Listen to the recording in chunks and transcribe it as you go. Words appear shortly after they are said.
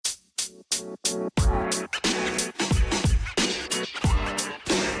Hi,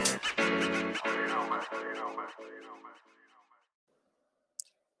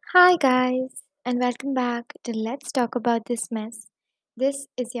 guys, and welcome back to Let's Talk About This Mess. This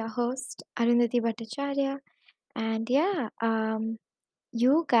is your host, Arundhati Bhattacharya, and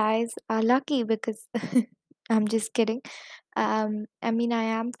you guys are lucky because I'm just kidding. I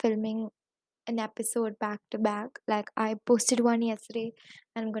am filming an episode back to back. Like, I posted one yesterday,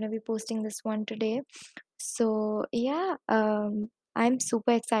 and I'm gonna be posting this one today. I'm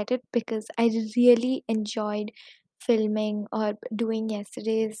super excited because I really enjoyed filming or doing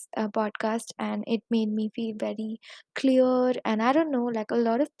yesterday's podcast, and it made me feel very clear. And I don't know, like a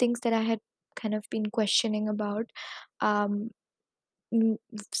lot of things that I had kind of been questioning about um, mm,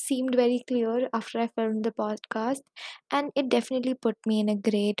 seemed very clear after I filmed the podcast, and it definitely put me in a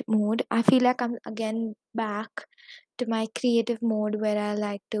great mood. I feel like I'm again back to my creative mode where I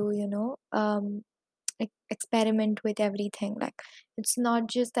like to, experiment with everything. Like, it's not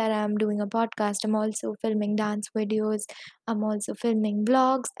just that I'm doing a podcast, I'm also filming dance videos, I'm also filming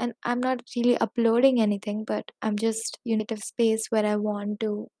vlogs, and I'm not really uploading anything, but I'm just, space where I want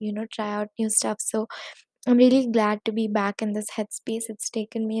to, try out new stuff. So I'm really glad to be back in this headspace. It's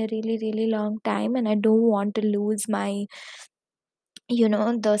taken me a really, really long time, and I don't want to lose my,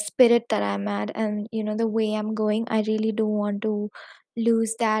 the spirit that I'm at, and, the way I'm going. I really don't want to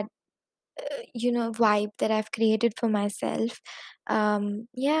lose that vibe that I've created for myself.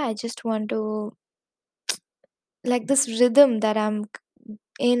 Yeah, I just want to, like, this rhythm that I'm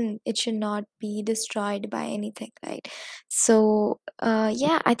in, it should not be destroyed by anything, right? So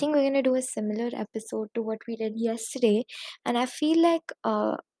yeah, I think we're gonna do a similar episode to what we did yesterday, and I feel like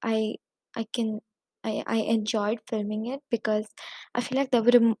I can I enjoyed filming it because I feel like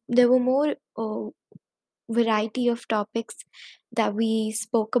there were more variety of topics that we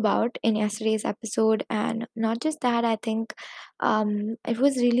spoke about in yesterday's episode. And not just that, I think it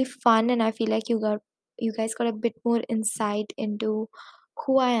was really fun, and I feel like you guys got a bit more insight into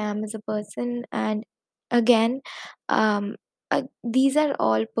who I am as a person. And again, um these are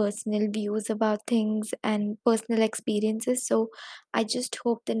all personal views about things and personal experiences, so I just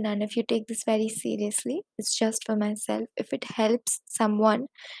hope that none of you take this very seriously. It's just for myself. If it helps someone,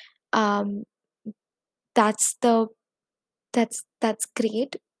 um that's the that's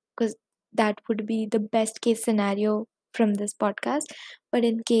great, because that would be the best case scenario from this podcast. But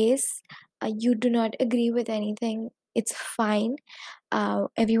in case you do not agree with anything, it's fine.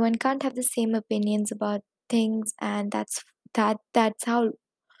 Everyone can't have the same opinions about things, and that's how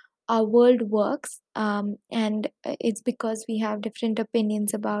our world works. And it's because we have different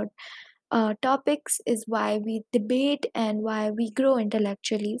opinions about topics is why we debate and why we grow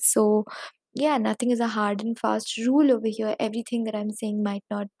intellectually. So, yeah, nothing is a hard and fast rule over here. Everything that I'm saying might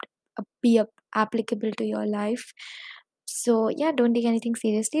not applicable to your life. So, yeah, don't take anything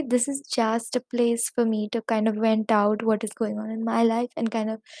seriously. This is just a place for me to kind of vent out what is going on in my life and kind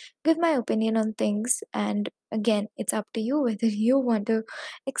of give my opinion on things. And again, it's up to you whether you want to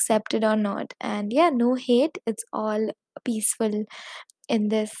accept it or not. And yeah, no hate, it's all peaceful in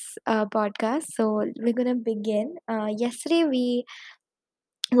this podcast. So we're gonna begin. Yesterday we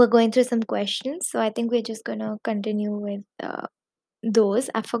were going through some questions, so I think we're just gonna continue with those.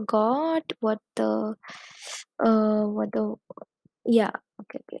 I forgot what the yeah,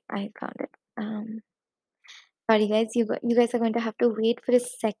 okay, I found it. Sorry guys, you guys are going to have to wait for a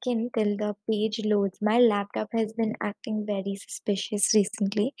second till the page loads. My laptop has been acting very suspicious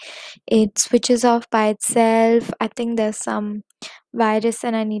recently. It switches off by itself. I think there's some virus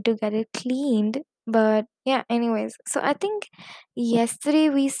and I need to get it cleaned. But yeah, anyways, so I think yesterday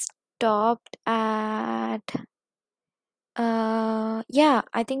we stopped at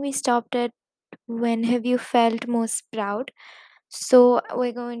I think we stopped at when have you felt most proud? So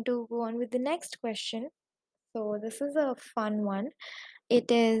we're going to go on with the next question. So this is a fun one.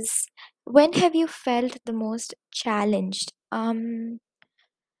 It is, when have you felt the most challenged?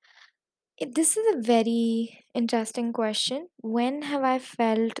 This is a very interesting question. When have I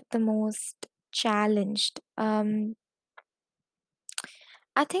felt the most challenged? I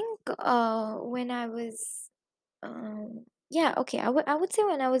think when I was I would say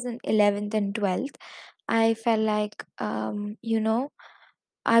when I was in 11th and 12th, I felt like I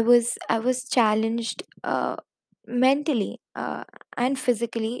was challenged mentally and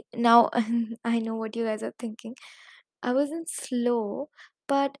physically. Now I know what you guys are thinking. I wasn't slow,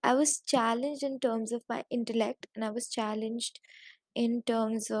 but I was challenged in terms of my intellect, and I was challenged in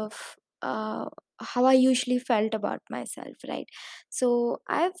terms of how I usually felt about myself, right? So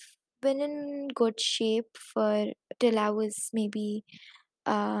I've been in good shape for till I was maybe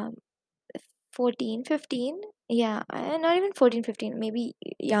um 14, 15. Yeah, not even 14, 15, maybe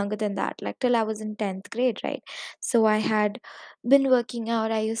younger than that, like till I was in 10th grade, right? So I had been working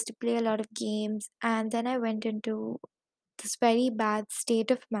out, I used to play a lot of games, and then I went into this very bad state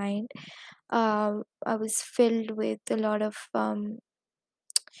of mind. I was filled with a lot of I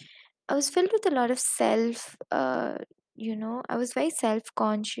was filled with a lot of I was very self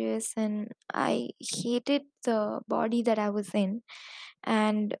conscious and I hated the body that I was in.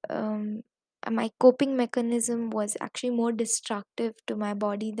 And my coping mechanism was actually more destructive to my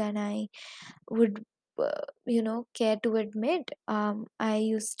body than I would, care to admit. I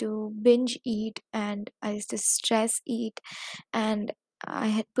used to binge eat and I used to stress eat, and I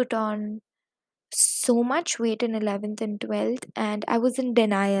had put on so much weight in 11th and 12th, and I was in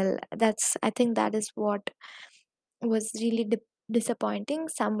denial. I think that is what was really disappointing.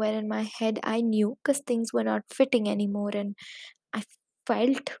 Somewhere in my head I knew, because things were not fitting anymore, and I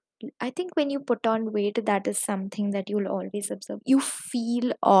felt, I think when you put on weight, that is something that you'll always observe. You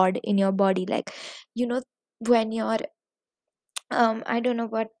feel odd in your body, like, you know when you're I don't know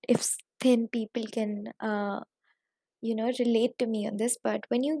what if thin people can relate to me on this, but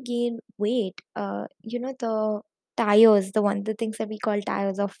when you gain weight, the tires, the things that we call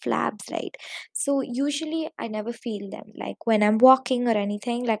tires or flabs, right? So usually I never feel them, like when I'm walking or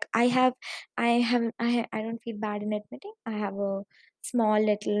anything. Like I don't feel bad in admitting I have a small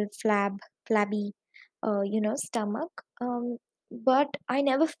little flabby stomach. But I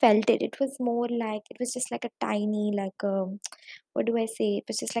never felt it. It was more like, it was just like a tiny, like what do I say? It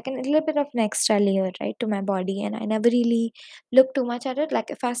was just like a little bit of an extra layer, right, to my body, and I never really looked too much at it.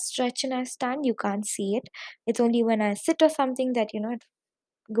 Like if I stretch and I stand, you can't see it. It's only when I sit or something that it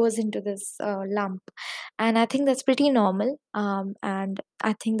goes into this lump, and I think that's pretty normal. And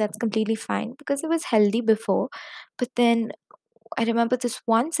I think that's completely fine because it was healthy before, but then I remember this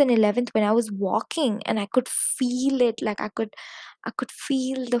once in 11th when I was walking and I could feel it, like I could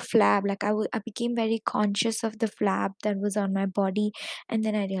feel the flab. Like I became very conscious of the flab that was on my body, and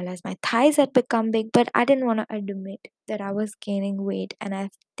then I realized my thighs had become big, but I didn't want to admit that I was gaining weight. And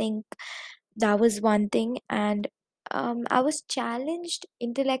I think that was one thing. And I was challenged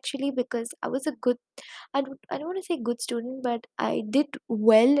intellectually because I was a good, I don't want to say good student, but I did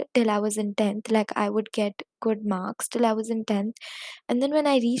well till I was in 10th. Like I would get good marks till I was in 10th. And then when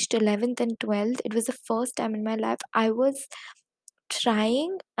I reached 11th and 12th, it was the first time in my life I was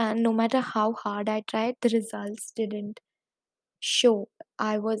trying, and no matter how hard I tried, the results didn't show.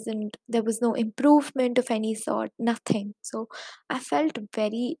 There was no improvement of any sort, nothing. So I felt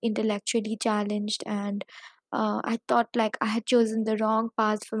very intellectually challenged, and I thought like I had chosen the wrong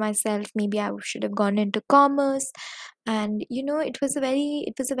path for myself. Maybe I should have gone into commerce. And it was a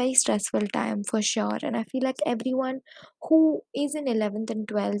very stressful time for sure. And I feel like everyone who is in 11th and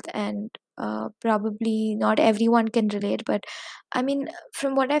 12th, and probably not everyone can relate, but I mean,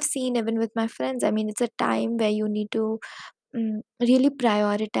 from what I've seen, even with my friends, I mean, it's a time where you need to really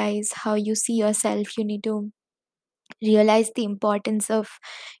prioritize how you see yourself. You need to realize the importance of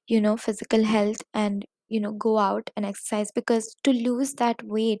physical health, and go out and exercise, because to lose that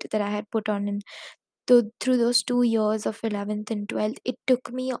weight that I had put on in through those 2 years of 11th and 12th, it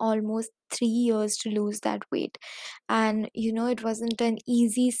took me almost 3 years to lose that weight. And it wasn't an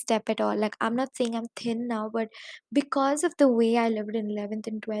easy step at all. Like, I'm not saying I'm thin now, but because of the way I lived in 11th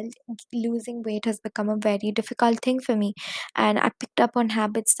and 12th, losing weight has become a very difficult thing for me. And I picked up on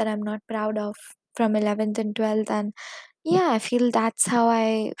habits that I'm not proud of from 11th and 12th. And yeah, I feel that's how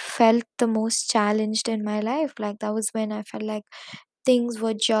I felt the most challenged in my life. Like, that was when I felt like things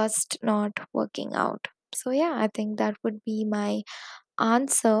were just not working out. So yeah, I think that would be my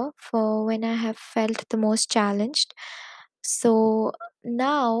answer for when I have felt the most challenged. So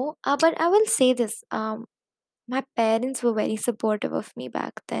now, but I will say this: my parents were very supportive of me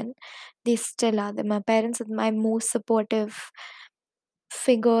back then. They still are. My parents are my most supportive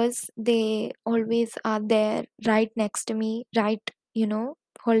figures. They always are there, right next to me, right,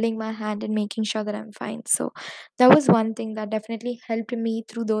 holding my hand and making sure that I'm fine. So that was one thing that definitely helped me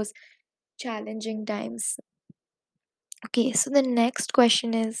through those challenging times. Okay, so the next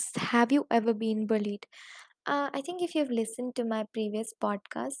question is, have you ever been bullied? I think if you've listened to my previous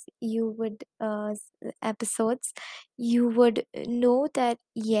podcast, episodes, you would know that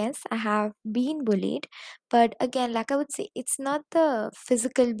yes, I have been bullied. But again, like I would say, it's not the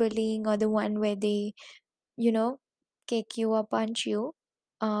physical bullying or the one where they, you know, kick you or punch you.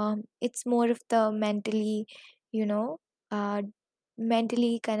 It's more of the you know, uh,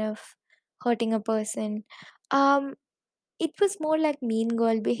 mentally kind of hurting a person. Um, it was more like mean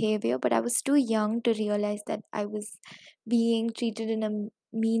girl behavior, but I was too young to realize that I was being treated in a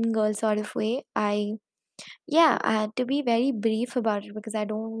mean girl sort of way. Yeah, I had to be very brief about it because I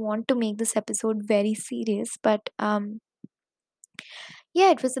don't want to make this episode very serious. But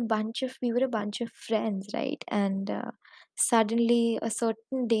yeah, it was we were a bunch of friends, right? And suddenly, a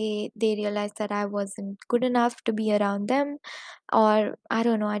certain day, they realized that I wasn't good enough to be around them, or I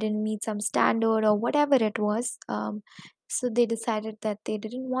don't know, I didn't meet some standard or whatever it was. So they decided that they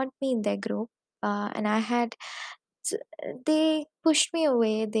didn't want me in their group. And I had s- they pushed me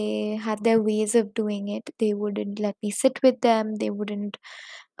away. They had their ways of doing it. They wouldn't let me sit with them. They wouldn't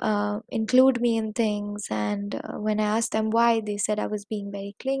include me in things. And when I asked them why, they said I was being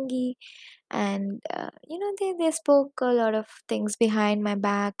very clingy. And they spoke a lot of things behind my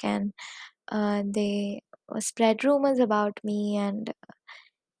back, and they spread rumors about me. And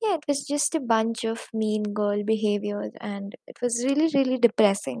yeah, it was just a bunch of mean girl behaviors, and it was really, really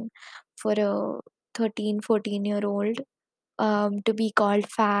depressing for a 13, 14-year-old to be called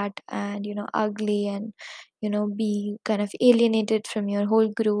fat and ugly, and be kind of alienated from your whole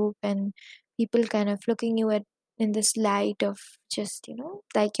group, and people kind of looking you at in this light of just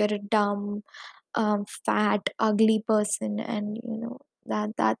like you're a dumb fat ugly person. And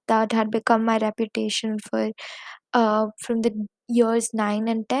that had become my reputation for from the years 9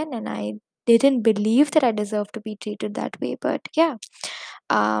 and 10, and I didn't believe that I deserved to be treated that way. But yeah,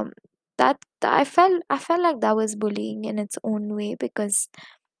 um I felt like that was bullying in its own way, because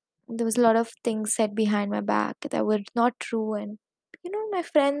there was a lot of things said behind my back that were not true. And my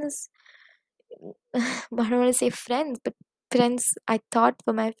friends, I don't want to say friends, but friends I thought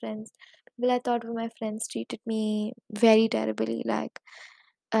were my friends, people I thought were my friends, treated me very terribly. Like,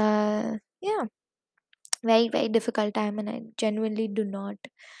 yeah, very, very difficult time, and I genuinely do not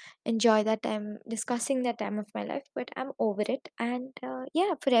enjoy that time, discussing that time of my life, but I'm over it. And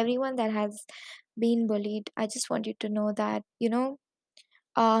yeah, for everyone that has been bullied, I just want you to know that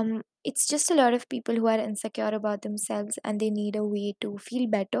it's just a lot of people who are insecure about themselves, and they need a way to feel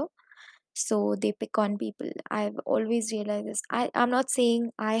better, so they pick on people. I've always realized this. I'm not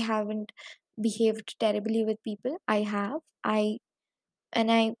saying I haven't behaved terribly with people. I have. I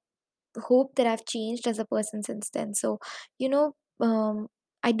hope that I've changed as a person since then. So, you know,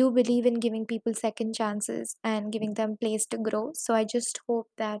 I do believe in giving people second chances and giving them place to grow. So I just hope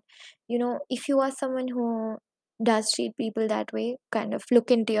that, if you are someone who does treat people that way, kind of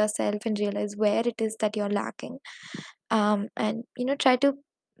look into yourself and realize where it is that you're lacking. And, try to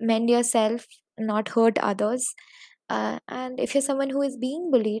mend yourself, not hurt others. And if you're someone who is being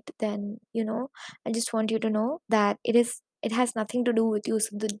bullied, then I just want you to know that it has nothing to do with you.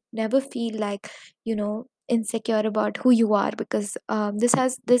 So never feel like insecure about who you are, because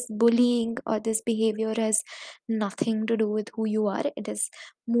this bullying or this behavior has nothing to do with who you are. It is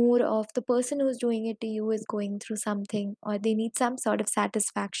more of the person who's doing it to you is going through something, or they need some sort of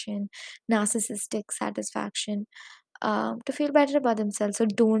satisfaction, narcissistic satisfaction, to feel better about themselves. So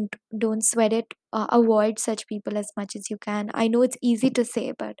don't sweat it. Avoid such people as much as you can. I know it's easy to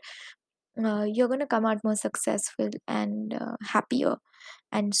say, but you're going to come out more successful and happier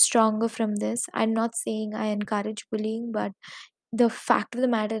and stronger from this. I'm not saying I encourage bullying, but the fact of the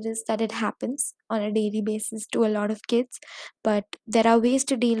matter is that it happens on a daily basis to a lot of kids. But there are ways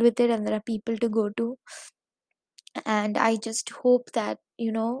to deal with it, and there are people to go to. And I just hope that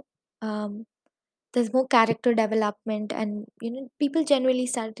um, there's more character development, and people generally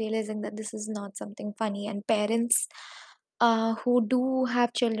start realizing that this is not something funny. And parents who do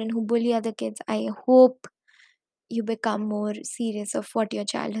have children who bully other kids, I hope you become more serious of what your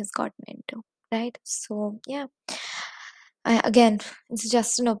child has gotten into, right? So yeah, again, it's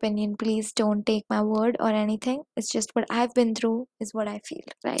just an opinion. Please don't take my word or anything. It's just what I've been through is what I feel,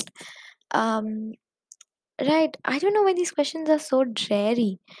 right? um Right. I don't know why these questions are so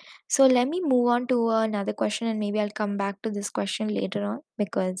dreary. So let me move on to another question, and maybe I'll come back to this question later on,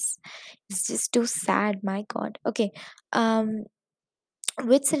 because it's just too sad. My God. Okay. Um,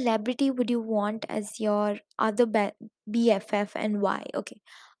 which celebrity would you want as your other BFF, and why? Okay.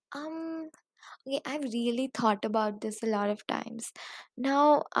 Um. Okay. I've really thought about this a lot of times.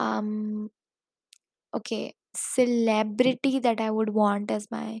 Now. Okay. Celebrity that I would want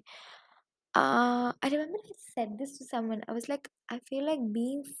as my I remember I said this to someone. I was like, I feel like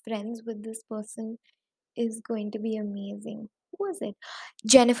being friends with this person is going to be amazing. Who was it?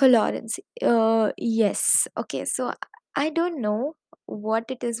 Jennifer Lawrence. Yes. Okay, so I don't know what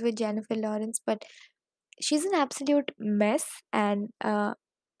it is with Jennifer Lawrence, but she's an absolute mess, and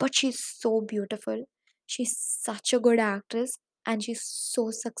but she's so beautiful. She's such a good actress, and she's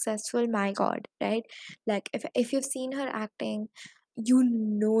so successful. My God, right? Like if you've seen her acting, you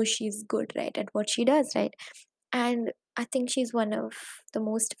know she's good, right, at what she does, right? And I think she's one of the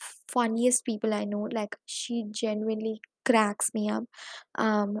most funniest people I know. Like, she genuinely cracks me up.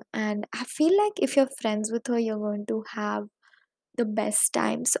 And I feel like if you're friends with her, you're going to have the best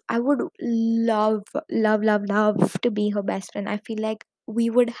time. So I would love, love, love, love to be her best friend. I feel like we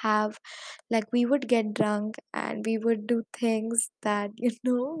would have, like, we would get drunk and we would do things that,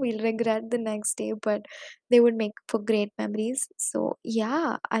 we'll regret the next day, but they would make for great memories. So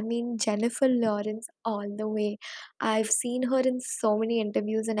yeah, I mean, Jennifer Lawrence all the way. I've seen her in so many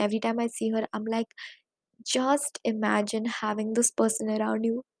interviews, and every time I see her, I'm like, just imagine having this person around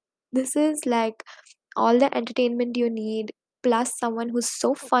you. This is like all the entertainment you need, plus someone who's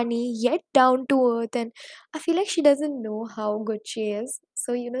so funny yet down to earth. And I feel like she doesn't know how good she is.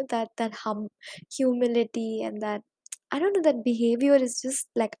 So that humility, and that, I don't know, that behavior is just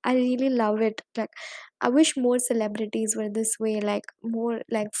like, I really love it. Like, I wish more celebrities were this way, like more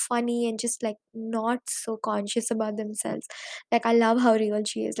like funny and just like not so conscious about themselves. Like, I love how real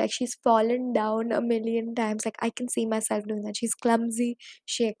she is. Like, she's fallen down a million times. Like, I can see myself doing that. She's clumsy,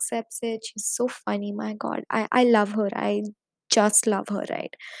 she accepts it. She's so funny. My God, I love her. I just love her,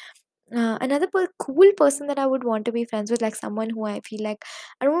 right? Another cool person that I would want to be friends with, like someone who I feel like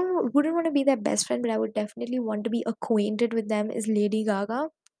I don't wouldn't want to be their best friend, but I would definitely want to be acquainted with them, is Lady Gaga.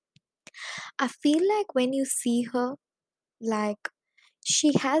 I feel like when you see her, like,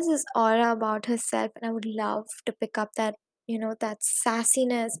 she has this aura about herself, and I would love to pick up that, that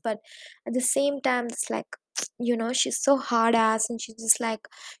sassiness, but at the same time, it's like, she's so hard ass, and she's just like,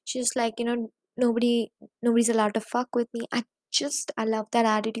 nobody's allowed to fuck with me. I love that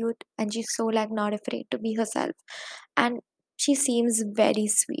attitude, and she's so like not afraid to be herself. And she seems very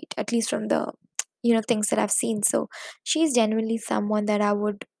sweet, at least from the things that I've seen. So she's genuinely someone that I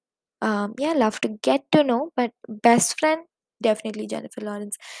would, yeah, love to get to know. But best friend, definitely Jennifer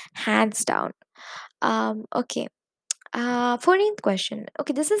Lawrence, hands down. Okay. 14th question.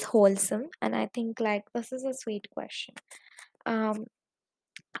 Okay, this is wholesome, and I think like this is a sweet question. Um,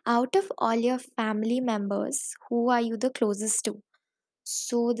 out of all your family members, who are you the closest to?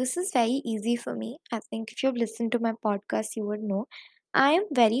 So this is very easy for me. I think if you've listened to my podcast, you would know. I am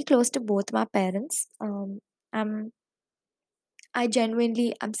very close to both my parents. I'm I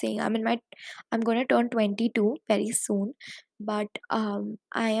genuinely, I'm saying, I'm gonna turn 22 very soon, but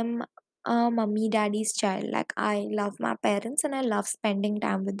I am a mummy daddy's child. Like, I love my parents and I love spending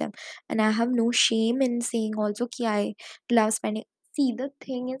time with them, and I have no shame in saying also ki I love spending. See, the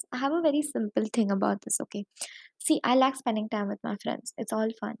thing is, I have a very simple thing about this. Okay, see, I like spending time with my friends. It's all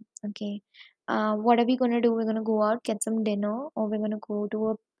fun. Okay, what are we gonna do? We're gonna go out, get some dinner, or we're gonna go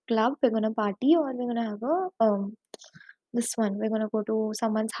to a club. We're gonna party, or we're gonna have a this one, we're going to go to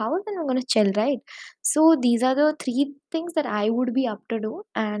someone's house and we're going to chill, right? So these are the three things that I would be up to do,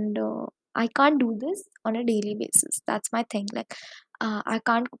 and I can't do this on a daily basis. That's my thing. Like, I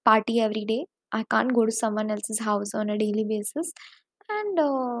can't party every day. I can't go to someone else's house on a daily basis. And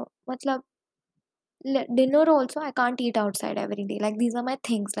matlab, dinner also, I can't eat outside every day. Like, these are my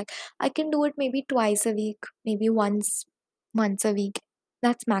things. Like, I can do it maybe twice a week, maybe once a week.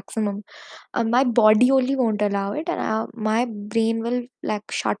 That's maximum. My body only won't allow it, and my brain will like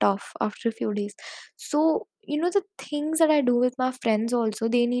shut off after a few days. So the things that I do with my friends also,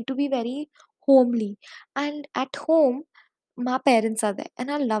 they need to be very homely. And at home, my parents are there,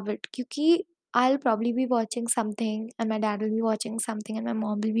 and I love it, because I'll probably be watching something and my dad will be watching something and my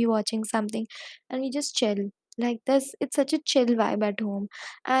mom will be watching something, and we just chill. Like this, it's such a chill vibe at home.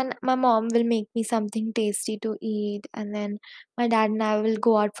 And my mom will make me something tasty to eat, and then my dad and I will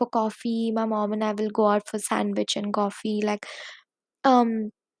go out for coffee. My mom and I will go out for sandwich and coffee. Like,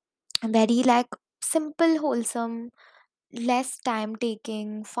 um very like simple, wholesome, less time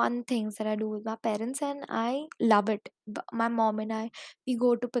taking, fun things that I do with my parents, and I love it. My mom and I, we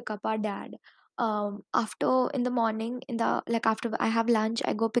go to pick up our dad. After in the morning, in the like after I have lunch,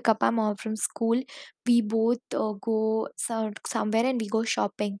 I go pick up my mom from school. We both go somewhere and we go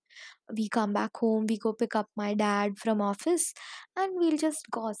shopping. We come back home, we go pick up my dad from office, and we'll just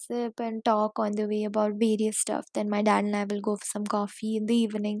gossip and talk on the way about various stuff. Then my dad and I will go for some coffee in the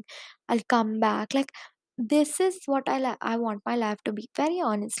evening. I'll come back. Like, this is what I want my life to be. Very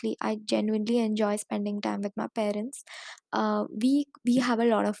honestly, I genuinely enjoy spending time with my parents. We have a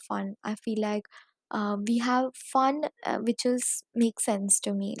lot of fun. I feel like we have fun, which is makes sense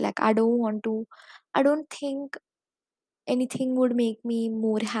to me. Like, I don't think anything would make me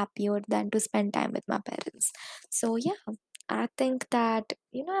more happier than to spend time with my parents. So yeah, I think that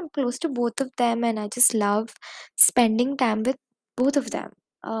I'm close to both of them, and I just love spending time with both of them.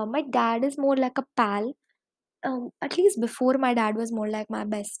 My dad is more like a pal. At least before, my dad was more like my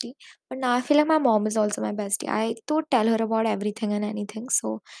bestie, but now I feel like my mom is also my bestie. I do tell her about everything and anything.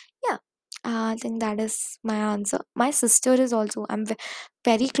 So yeah, I think that is my answer. My sister is also,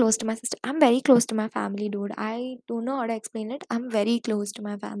 very close to my sister. I'm very close to my family, dude. I don't know how to explain it. I'm very close to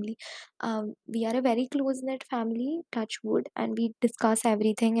my family. We are a very close knit family, touch wood, and we discuss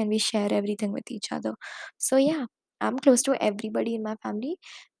everything and we share everything with each other. So yeah, I'm close to everybody in my family.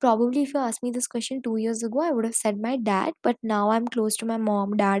 Probably, if you asked me this question 2 years ago, I would have said my dad, but now I'm close to my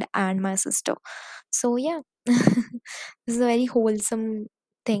mom, dad, and my sister. So, yeah, this is a very wholesome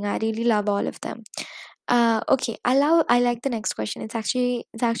thing. I really love all of them. Okay, I like the next question. It's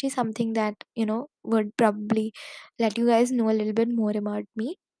actually something that would probably let you guys know a little bit more about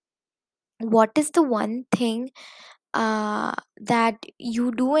me. What is the one thing that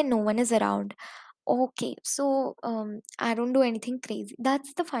you do when no one is around? Okay, so I don't do anything crazy.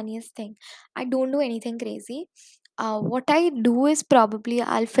 That's the funniest thing. I don't do anything crazy. What I do is probably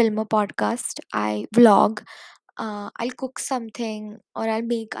I'll film a podcast, I vlog, I'll cook something, or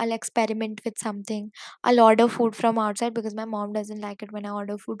I'll experiment with something. I'll order food from outside because my mom doesn't like it when I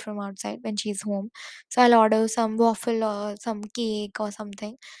order food from outside when she's home. So I'll order some waffle or some cake or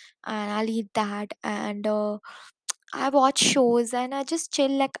something, and I'll eat that. And I watch shows and I just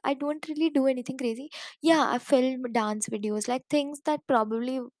chill. Like, I don't really do anything crazy. Yeah, I film dance videos, like things that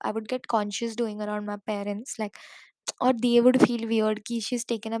probably I would get conscious doing around my parents. Like, or they would feel weird ki she's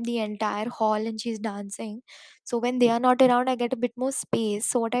taken up the entire hall and she's dancing. So when they are not around, I get a bit more space.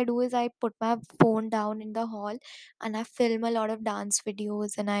 So what I do is I put my phone down in the hall and I film a lot of dance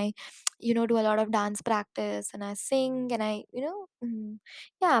videos, and I do a lot of dance practice, and I sing, and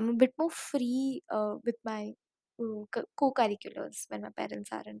yeah, I'm a bit more free with my co-curriculars when my parents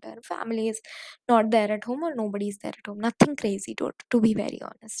aren't there. Family is not there at home, or nobody's there at home. Nothing crazy, to be very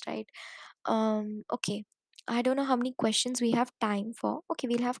honest, right? Okay. I don't know how many questions we have time for. Okay,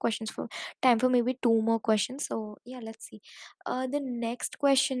 we'll have questions for time for maybe two more questions. So yeah, let's see. The next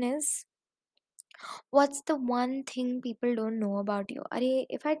question is, what's the one thing people don't know about you?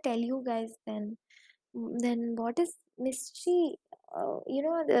 If I tell you guys, then what is mystery?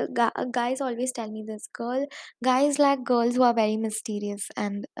 Guys always tell me this. Guys like girls who are very mysterious,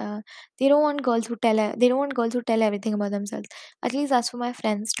 and they don't want girls who tell everything about themselves. At least that's what my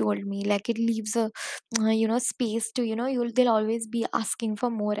friends told me. Like, it leaves a space to they'll always be asking for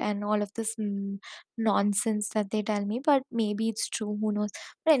more, and all of this nonsense that they tell me. But maybe it's true. Who knows?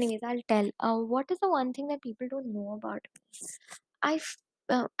 But anyways, I'll tell. What is the one thing that people don't know about me?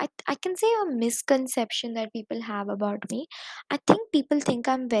 I can say a misconception that people have about me. I think people think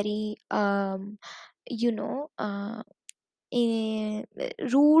I'm very you know uh, eh,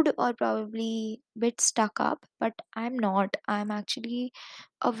 rude, or probably bit stuck up, but I'm not. I'm actually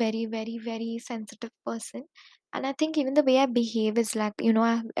a very, very, very sensitive person. And I think even the way I behave is like,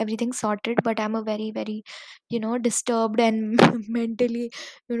 I have everything sorted, but I'm a very, very disturbed and mentally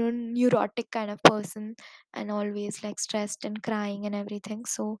neurotic kind of person, and always like stressed and crying and everything.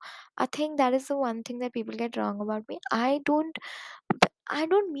 So I think that is the one thing that people get wrong about me. I don't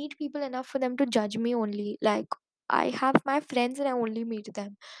meet people enough for them to judge me only. Like, I have my friends and I only meet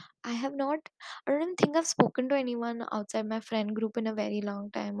them. I don't even think I've spoken to anyone outside my friend group in a very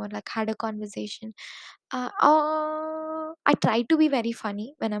long time, or like had a conversation. I try to be very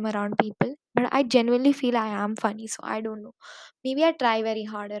funny when I'm around people, but I genuinely feel I am funny. So I don't know. Maybe I try very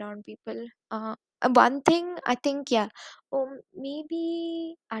hard around people. One thing I think, yeah,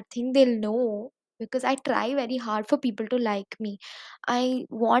 maybe I think they'll know because I try very hard for people to like me. I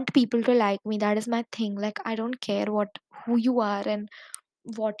want people to like me. That is my thing. Like, I don't care who you are and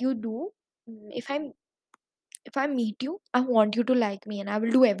what you do. If I meet you, I want you to like me, and I will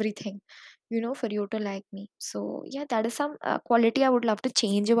do everything, for you to like me. So yeah, that is some quality I would love to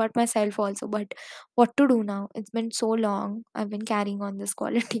change about myself also. But what to do now? It's been so long. I've been carrying on this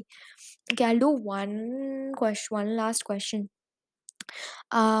quality. Okay, I'll do one last question.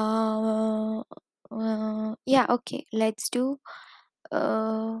 Uh, yeah. Okay, let's do.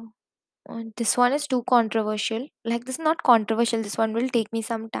 Uh, this one is too controversial. Like, this is not controversial. This one will take me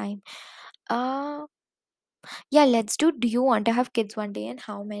some time. Uh, Yeah, let's do. Do you want to have kids one day, and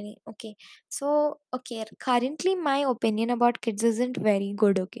how many? Okay. So, okay, currently my opinion about kids isn't very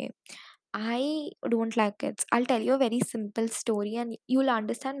good, okay? I don't like kids. I'll tell you a very simple story and you'll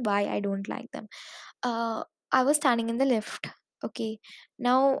understand why I don't like them. I was standing in the lift. Okay.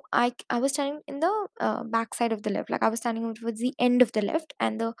 Now I was standing in the back side of the lift. Like, I was standing towards the end of the lift,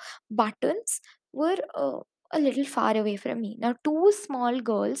 and the buttons were a little far away from me. Now two small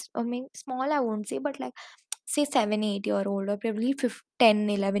girls, I mean small I won't say, but like say 7 8 year old, or probably 10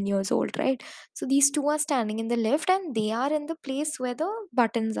 11 years old, right? So these two are standing in the lift and they are in the place where the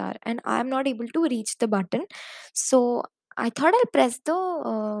buttons are, and I'm not able to reach the button. So I thought I'll press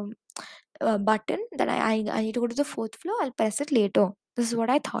the button that I need to go to the fourth floor. I'll press it later. This is what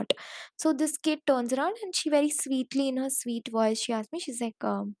I thought. So this kid turns around and she very sweetly, in her sweet voice, she asked me, she's like,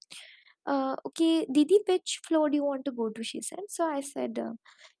 okay, Didi, which floor do you want to go to? She said. So I said,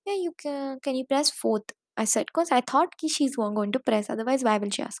 yeah, you can you press fourth? I said, because I thought ki she's going to press, otherwise, why will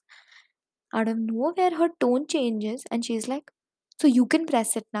she ask? Out of nowhere, her tone changes and she's like, so you can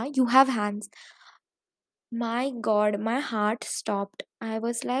press it now, you have hands. My god, my heart stopped. I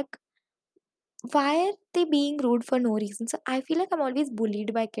was like, why are they being rude for no reason? So I feel like I'm always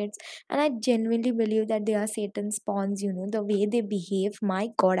bullied by kids, and I genuinely believe that they are Satan's spawns, the way they behave. My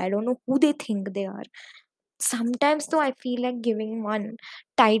god, I don't know who they think they are. Sometimes though I feel like giving one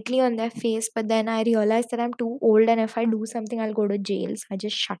tightly on their face, but then I realize that I'm too old, and if I do something I'll go to jail. So I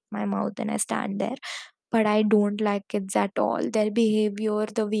just shut my mouth and I stand there. But I don't like kids at all. Their behavior,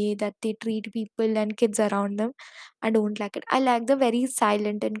 the way that they treat people and kids around them, I don't like it. I like the very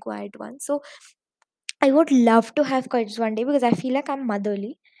silent and quiet ones. So I would love to have kids one day because I feel like I'm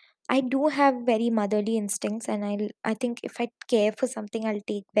motherly. I do have very motherly instincts, and I think if I care for something, I'll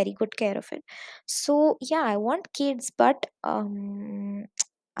take very good care of it. So yeah, I want kids, but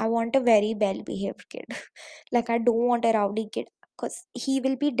I want a very well behaved kid. Like I don't want a rowdy kid because he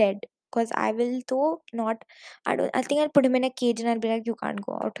will be dead. Because I will though not, I don't. I think I'll put him in a cage and I'll be like, you can't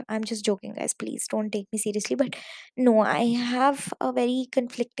go out. I'm just joking, guys. Please don't take me seriously. But no, I have a very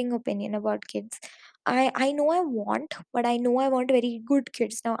conflicting opinion about kids. I know I want, but I know I want very good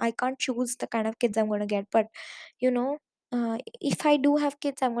kids. Now I can't choose the kind of kids I'm gonna get, but you know, if I do have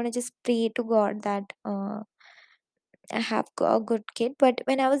kids, I'm gonna just pray to God that I have a good kid. But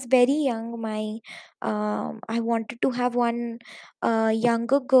when I was very young, my I wanted to have one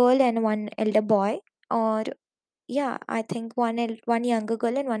younger girl and one elder boy, or yeah, I think one younger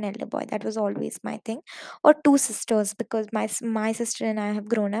girl and one elder boy. That was always my thing, or two sisters, because my sister and I have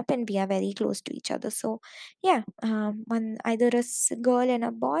grown up and we are very close to each other. So yeah, one either girl and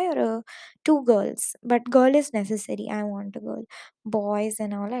a boy, or two girls. But girl is necessary. I want a girl. Boys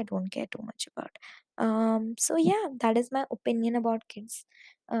and all, I don't care too much about. So yeah, that is my opinion about kids.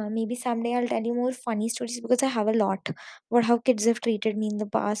 Maybe someday I'll tell you more funny stories because I have a lot. What how kids have treated me in the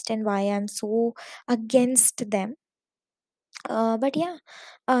past and why I'm so against them. But yeah,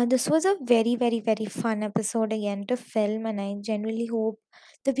 this was a very, very, very fun episode again to film, and I genuinely hope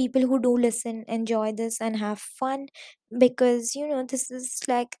the people who do listen enjoy this and have fun, because this is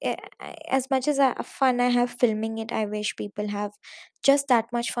like as much as fun I have filming it, I wish people have just that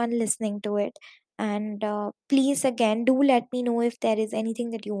much fun listening to it. And please, again, do let me know if there is anything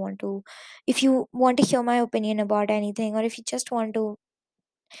that you want to, if you want to hear my opinion about anything, or if you just want to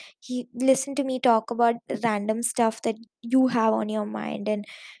listen to me talk about random stuff that you have on your mind.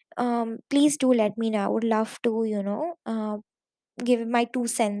 And please do let me know. I would love to give my 2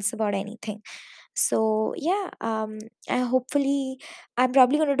 cents about anything. So yeah, I hopefully I'm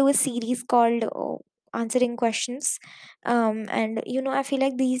probably going to do a series called answering questions. And I feel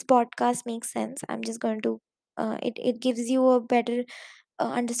like these podcasts make sense. I'm just going to it gives you a better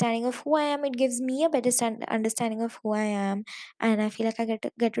understanding of who I am. It gives me a better understanding of who I am, and I feel like I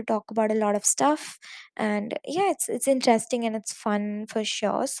get to talk about a lot of stuff. And yeah, it's interesting and it's fun for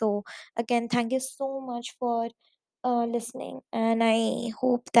sure. So again, thank you so much for listening, and I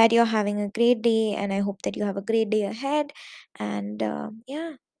hope that you're having a great day, and I hope that you have a great day ahead. And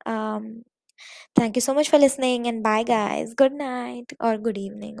yeah, um, thank you so much for listening, and bye, guys. Good night, or good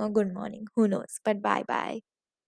evening, or good morning. Who knows? But bye bye.